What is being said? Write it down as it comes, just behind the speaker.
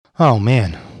Oh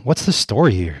man, what's the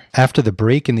story here? After the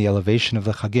break in the elevation of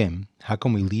the Chagim, how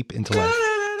can we leap into life?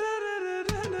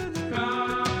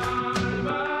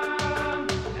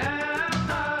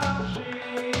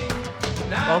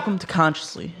 Welcome to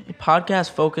Consciously, a podcast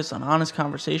focused on honest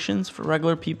conversations for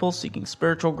regular people seeking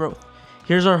spiritual growth.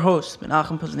 Here's our host,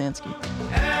 Menachem Poznansky.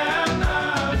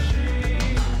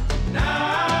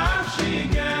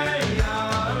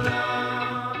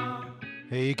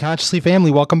 Hey, Consciously family,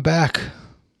 welcome back.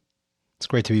 It's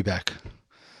great to be back.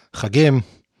 Chagim,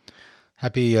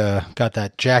 happy got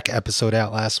that Jack episode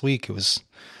out last week. It was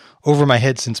over my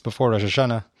head since before Rosh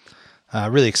Hashanah.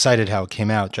 Really excited how it came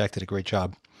out. Jack did a great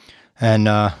job. And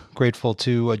grateful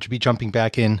to be jumping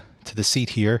back in to the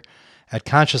seat here at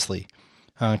Consciously.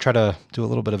 Try to do a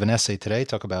little bit of an essay today,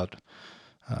 talk about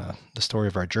the story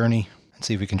of our journey, and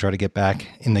see if we can try to get back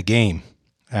in the game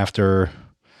after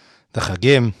the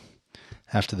Chagim,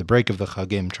 after the break of the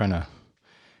Chagim, trying to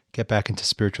get back into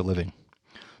spiritual living.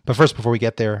 But first, before we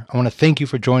get there, I want to thank you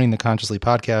for joining the Consciously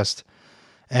podcast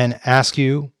and ask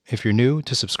you, if you're new,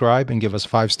 to subscribe and give us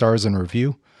 5 stars and a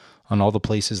review on all the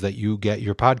places that you get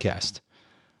your podcast.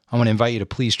 I want to invite you to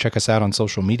please check us out on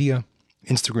social media,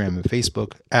 Instagram and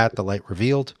Facebook at The Light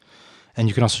Revealed. And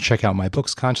you can also check out my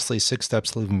books, Consciously, 6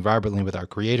 Steps to Living Vibrantly with Our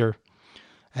Creator,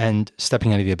 and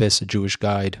Stepping Out of the Abyss, a Jewish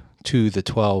guide to the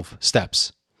 12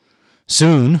 steps.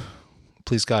 Soon,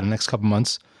 please God, in the next couple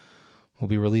months, we'll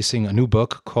be releasing a new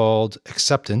book called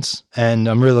Acceptance, and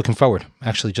I'm really looking forward.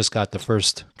 Actually just got the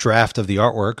first draft of the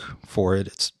artwork for it.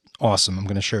 It's awesome. I'm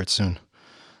going to share it soon.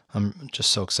 I'm just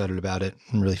so excited about it.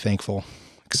 I'm really thankful,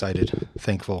 excited,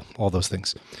 thankful, all those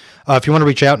things. If you want to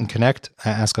reach out and connect,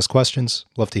 ask us questions,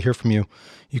 love to hear from you.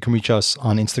 You can reach us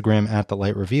on Instagram at The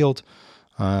Light Revealed,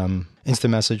 instant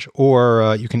message,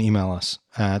 or you can email us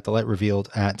at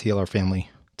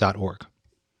thelightrevealed@tlrfamily.org.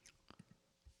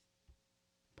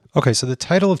 Okay, so the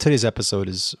title of today's episode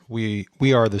is We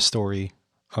Are the Story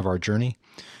of Our Journey.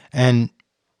 And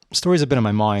stories have been in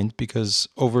my mind because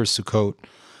over Sukkot,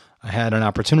 I had an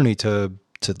opportunity to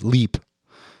leap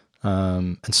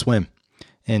and swim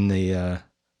in the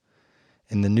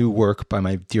new work by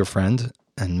my dear friend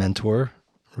and mentor,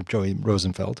 Joey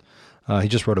Rosenfeld. He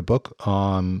just wrote a book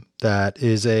that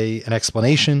is an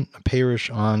explanation, a parish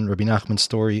on Rabbi Nachman's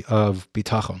story of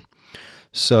Bitachon.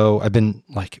 So I've been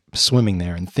like swimming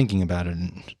there and thinking about it,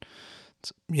 and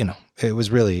it was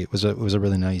a really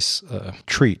nice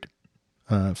treat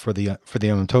for the Yom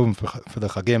Tovim, for the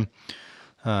Chagim.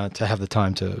 To have the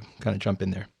time to kind of jump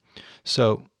in there.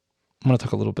 So I'm going to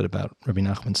talk a little bit about Rabbi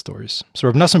Nachman's stories. So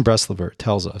Rabbi Nosson Breslover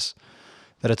tells us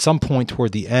that at some point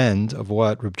toward the end of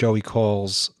what Rabbi Joey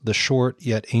calls the short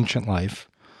yet ancient life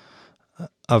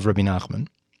of Rabbi Nachman,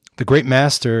 the great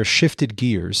master shifted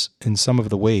gears in some of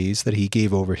the ways that he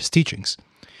gave over his teachings.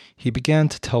 He began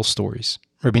to tell stories.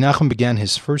 Rabbi Nachman began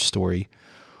his first story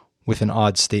with an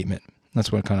odd statement. That's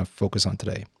what I kind of focus on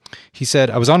today. He said,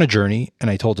 "I was on a journey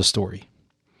and I told a story."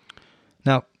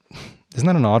 Now, isn't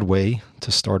that an odd way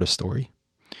to start a story?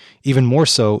 Even more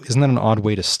so, isn't that an odd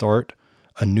way to start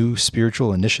a new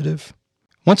spiritual initiative?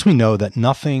 Once we know that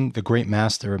nothing the great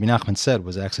master Rabbi Nachman said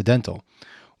was accidental,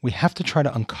 we have to try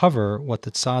to uncover what the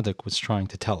tzaddik was trying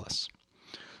to tell us.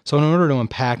 So in order to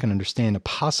unpack and understand a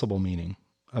possible meaning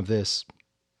of this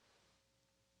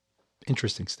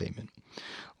interesting statement,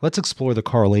 let's explore the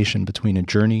correlation between a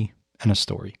journey and a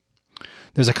story.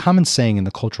 There's a common saying in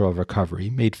the culture of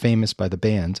recovery, made famous by the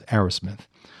band Aerosmith: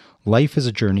 life is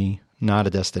a journey, not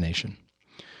a destination.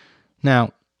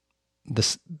 Now,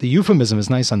 the euphemism is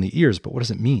nice on the ears, but what does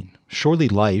it mean? Surely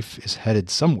life is headed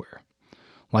somewhere.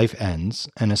 Life ends,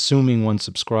 and assuming one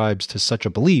subscribes to such a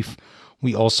belief,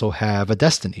 we also have a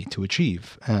destiny to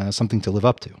achieve, something to live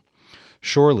up to.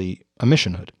 Surely a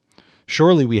missionhood.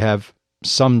 Surely we have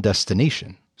some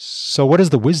destination. So what is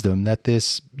the wisdom that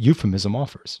this euphemism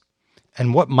offers?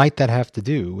 And what might that have to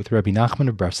do with Rabbi Nachman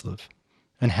of Breslov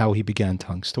and how he began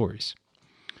telling stories?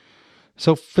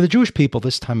 So for the Jewish people,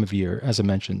 this time of year, as I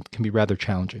mentioned, can be rather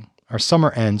challenging. Our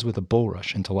summer ends with a bull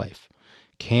rush into life.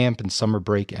 Camp and summer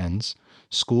break ends,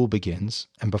 school begins,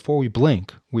 and before we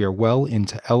blink, we are well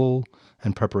into Elul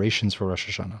and preparations for Rosh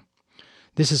Hashanah.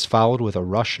 This is followed with a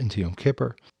rush into Yom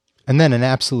Kippur, and then an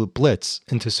absolute blitz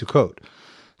into Sukkot.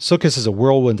 Sukkot is a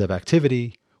whirlwind of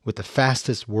activity, with the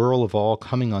fastest whirl of all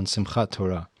coming on Simchat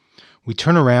Torah. We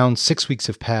turn around, 6 weeks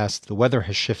have passed, the weather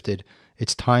has shifted,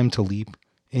 it's time to leap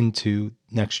into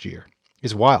next year.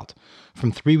 It's wild.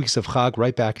 From 3 weeks of Chag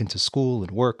right back into school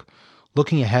and work,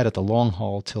 looking ahead at the long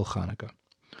haul till Hanukkah.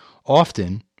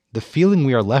 Often, the feeling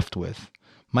we are left with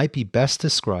might be best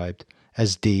described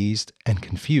as dazed and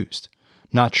confused,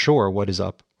 not sure what is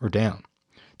up or down.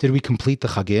 Did we complete the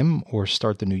Chagim or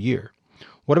start the new year?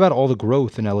 What about all the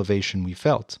growth and elevation we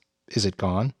felt? Is it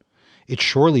gone? It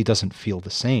surely doesn't feel the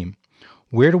same.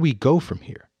 Where do we go from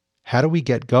here? How do we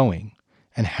get going?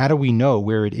 And how do we know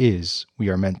where it is we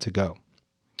are meant to go?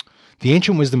 The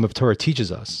ancient wisdom of Torah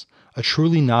teaches us a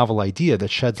truly novel idea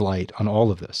that sheds light on all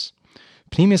of this.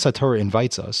 Pnimius HaTorah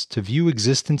invites us to view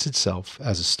existence itself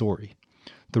as a story,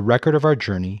 the record of our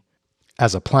journey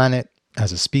as a planet,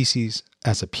 as a species,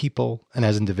 as a people, and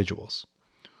as individuals.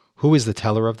 Who is the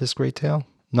teller of this great tale?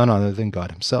 None other than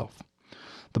God himself.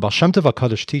 The Baal Shem Tov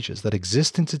HaKadosh teaches that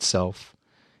existence itself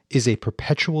is a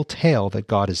perpetual tale that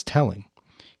God is telling,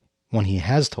 one he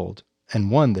has told, and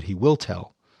one that he will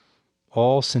tell,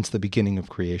 all since the beginning of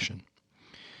creation.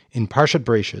 In Parshat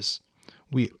Bereishis,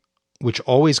 which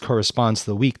always corresponds to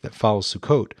the week that follows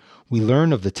Sukkot, we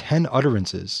learn of the 10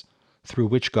 utterances through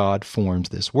which God forms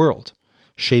this world,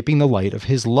 shaping the light of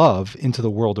his love into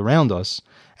the world around us,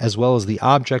 as well as the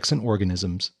objects and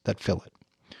organisms that fill it.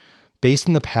 Based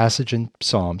on the passage in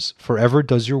Psalms, "Forever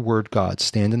does your word, God,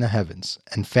 stand in the heavens,"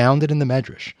 and founded in the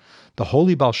Medrash, the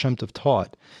holy Baal Shem Tov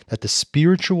taught that the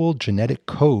spiritual genetic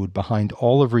code behind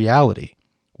all of reality,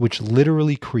 which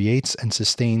literally creates and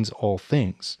sustains all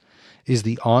things, is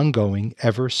the ongoing,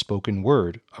 ever-spoken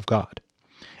word of God.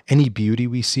 Any beauty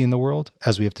we see in the world,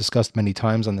 as we have discussed many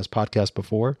times on this podcast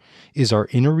before, is our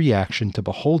inner reaction to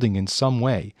beholding in some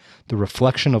way the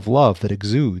reflection of love that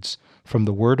exudes from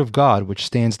the Word of God, which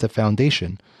stands the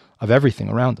foundation of everything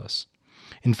around us.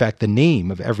 In fact, the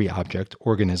name of every object,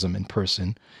 organism, and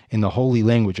person in the holy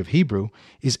language of Hebrew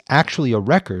is actually a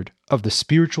record of the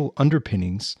spiritual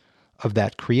underpinnings of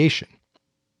that creation.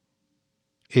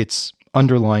 Its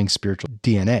underlying spiritual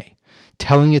DNA,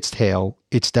 telling its tale,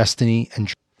 its destiny,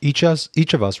 and each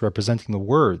of us representing the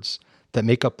words that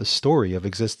make up the story of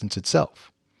existence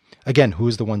itself. Again, who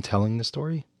is the one telling the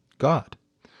story? God.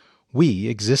 We,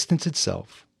 existence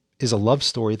itself, is a love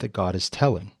story that God is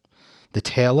telling, the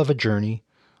tale of a journey,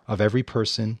 of every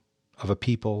person, of a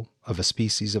people, of a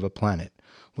species, of a planet,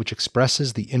 which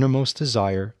expresses the innermost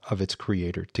desire of its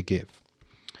creator to give.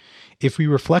 If we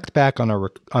reflect back on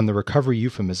the recovery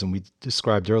euphemism we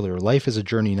described earlier, life is a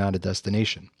journey, not a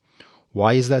destination.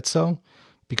 Why is that so?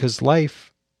 Because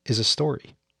life is a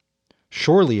story.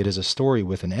 Surely it is a story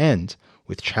with an end,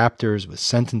 with chapters, with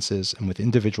sentences, and with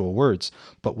individual words,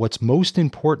 but what's most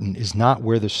important is not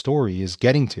where the story is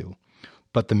getting to,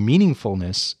 but the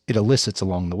meaningfulness it elicits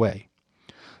along the way.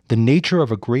 The nature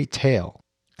of a great tale,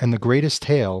 and the greatest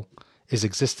tale is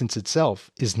existence itself,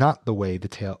 is not the way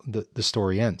the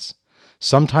story ends.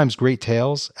 Sometimes great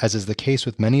tales, as is the case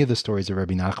with many of the stories of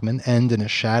Rabbi Nachman, end in a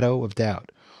shadow of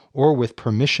doubt, or with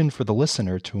permission for the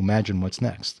listener to imagine what's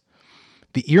next.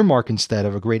 The earmark instead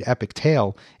of a great epic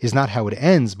tale is not how it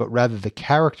ends, but rather the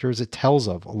characters it tells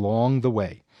of along the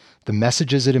way, the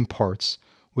messages it imparts,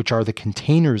 which are the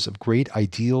containers of great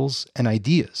ideals and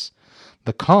ideas,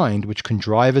 the kind which can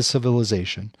drive a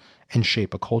civilization and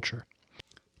shape a culture.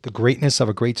 The greatness of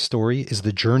a great story is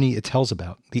the journey it tells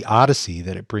about, the odyssey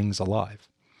that it brings alive.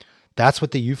 That's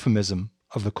what the euphemism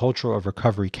of the culture of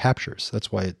recovery captures.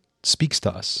 That's why it speaks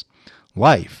to us.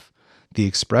 Life, the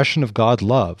expression of God's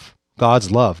love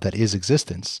that is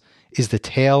existence, is the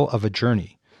tale of a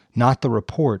journey, not the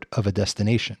report of a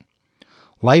destination.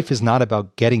 Life is not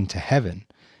about getting to heaven.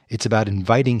 It's about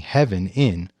inviting heaven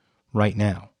in right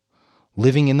now,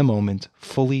 living in the moment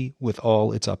fully with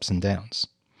all its ups and downs.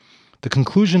 The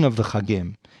conclusion of the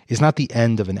Chagim is not the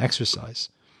end of an exercise.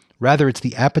 Rather, it's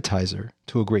the appetizer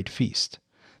to a great feast,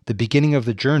 the beginning of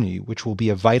the journey which will be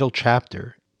a vital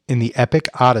chapter in the epic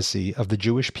odyssey of the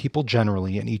Jewish people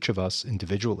generally and each of us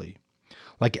individually.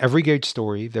 Like every great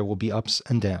story, there will be ups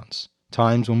and downs,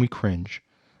 times when we cringe,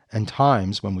 and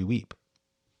times when we weep.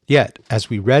 Yet, as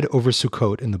we read over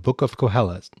Sukkot in the book of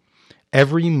Kohelet,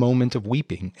 every moment of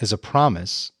weeping is a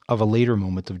promise of a later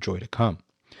moment of joy to come.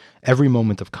 Every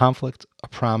moment of conflict, a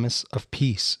promise of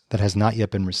peace that has not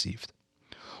yet been received.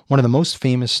 One of the most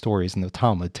famous stories in the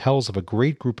Talmud tells of a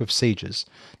great group of sages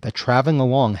that traveling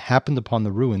along happened upon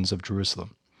the ruins of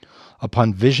Jerusalem.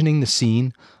 Upon visioning the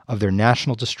scene of their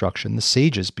national destruction, the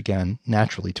sages began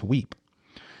naturally to weep.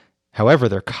 However,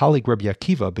 their colleague Rabbi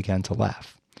Akiva began to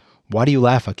laugh. "Why do you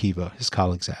laugh, Akiva?" his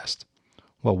colleagues asked.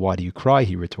 "Well, why do you cry?"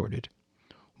 he retorted.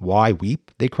 "Why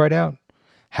weep?" they cried out.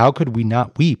 "How could we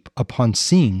not weep upon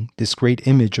seeing this great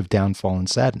image of downfall and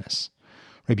sadness?"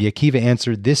 Rabbi Akiva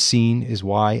answered, "This scene is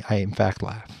why I in fact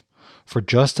laugh. For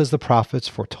just as the prophets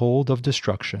foretold of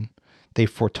destruction, they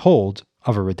foretold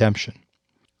of a redemption."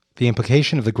 The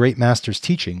implication of the great master's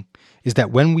teaching is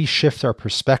that when we shift our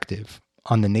perspective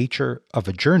on the nature of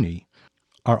a journey,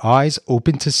 our eyes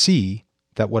open to see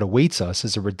that what awaits us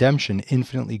is a redemption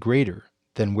infinitely greater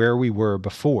than where we were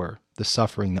before the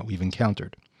suffering that we've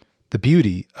encountered. The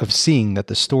beauty of seeing that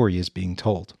the story is being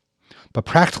told. But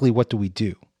practically, what do we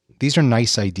do? These are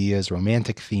nice ideas,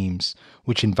 romantic themes,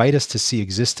 which invite us to see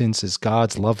existence as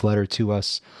God's love letter to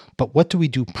us. But what do we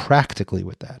do practically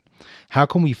with that? How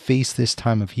can we face this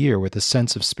time of year with a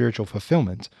sense of spiritual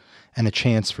fulfillment and a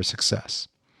chance for success?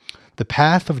 The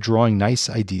path of drawing nice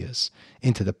ideas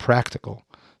into the practical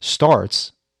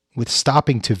starts with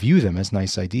stopping to view them as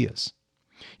nice ideas.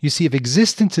 You see, if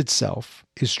existence itself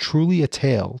is truly a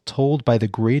tale told by the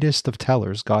greatest of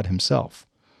tellers, God himself,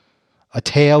 a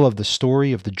tale of the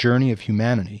story of the journey of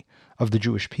humanity, of the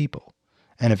Jewish people,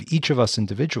 and of each of us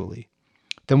individually,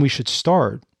 then we should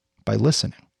start by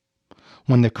listening.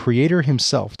 When the Creator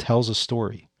himself tells a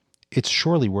story, it's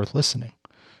surely worth listening.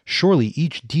 Surely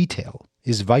each detail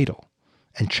is vital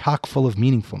and chock full of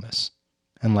meaningfulness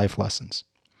and life lessons.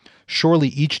 Surely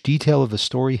each detail of the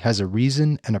story has a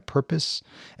reason and a purpose,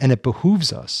 and it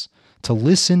behooves us to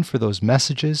listen for those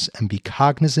messages and be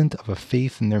cognizant of a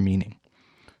faith in their meaning.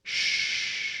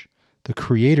 Shh. The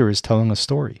Creator is telling a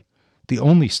story, the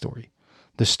only story,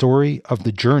 the story of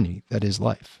the journey that is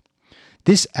life.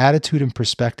 This attitude and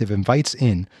perspective invites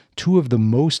in two of the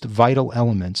most vital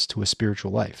elements to a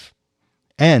spiritual life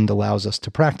and allows us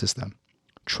to practice them,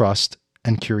 trust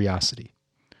and curiosity.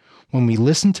 When we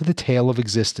listen to the tale of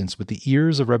existence with the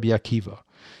ears of Rabbi Akiva,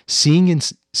 seeing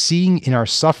in our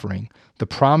suffering the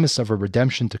promise of a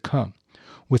redemption to come,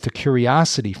 with a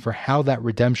curiosity for how that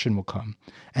redemption will come,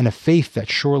 and a faith that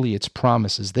surely its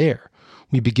promise is there,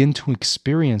 we begin to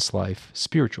experience life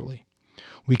spiritually.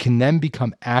 We can then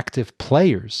become active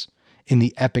players in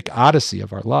the epic odyssey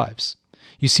of our lives.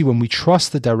 You see, when we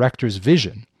trust the director's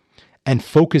vision and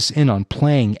focus in on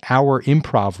playing our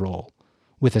improv role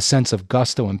with a sense of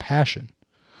gusto and passion,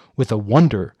 with a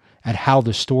wonder at how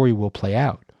the story will play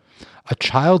out, a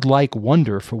childlike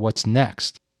wonder for what's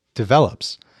next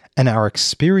develops, and our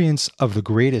experience of the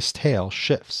greatest tale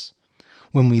shifts.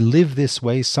 When we live this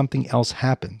way, something else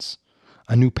happens.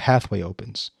 A new pathway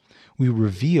opens. We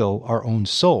reveal our own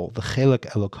soul, the Chelek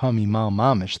Elokam Imal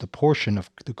Mamish, the portion of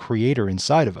the Creator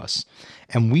inside of us,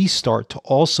 and we start to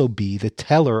also be the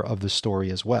teller of the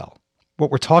story as well. What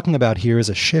we're talking about here is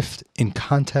a shift in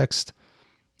context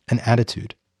and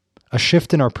attitude, a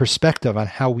shift in our perspective on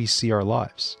how we see our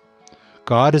lives.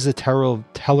 God is the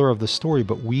teller of the story,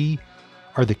 but we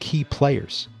are the key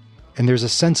players. And there's a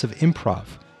sense of improv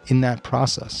in that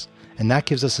process. And that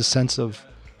gives us a sense of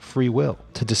free will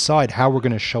to decide how we're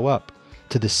going to show up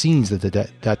to the scenes that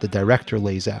the director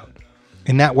lays out.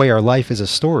 In that way, our life is a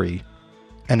story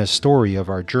and a story of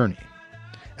our journey.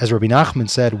 As Rabbi Nachman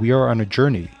said, we are on a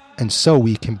journey, and so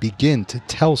we can begin to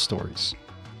tell stories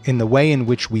in the way in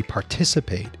which we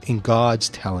participate in God's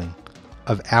telling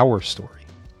of our story.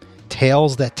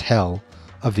 Tales that tell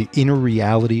of the inner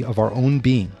reality of our own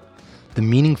being, the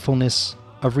meaningfulness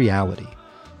of reality,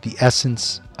 the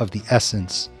essence of the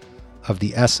essence of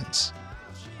the essence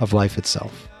of life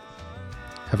itself.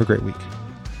 Have a great week.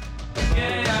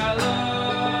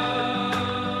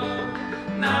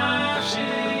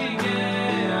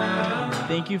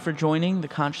 Thank you for joining the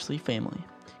Consciously family.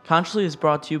 Consciously is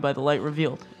brought to you by The Light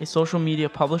Revealed, a social media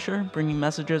publisher bringing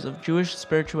messages of Jewish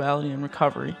spirituality and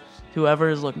recovery to whoever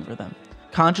is looking for them.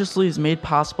 Consciously is made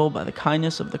possible by the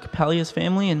kindness of the Capellius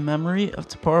family in memory of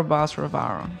Tzipora Bas Rav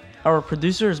Aaron. Our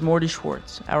producer is Morty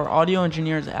Schwartz, our audio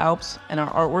engineer is Alps, and our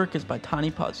artwork is by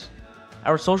Tani Puz.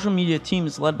 Our social media team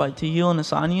is led by Tehil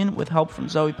Nassanian with help from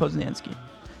Zoe Poznansky.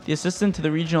 The assistant to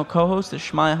the regional co-host is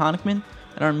Shmaya Honickman,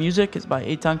 and our music is by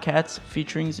Eitan Katz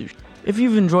featuring Zush. If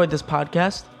you've enjoyed this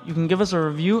podcast, you can give us a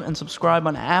review and subscribe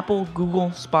on Apple,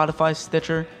 Google, Spotify,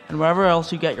 Stitcher, and wherever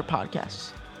else you get your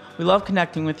podcasts. We love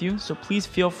connecting with you, so please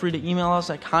feel free to email us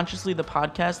at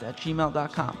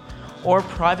consciouslythepodcast@gmail.com or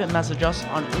private message us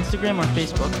on Instagram or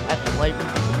Facebook at The Light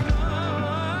Revealed.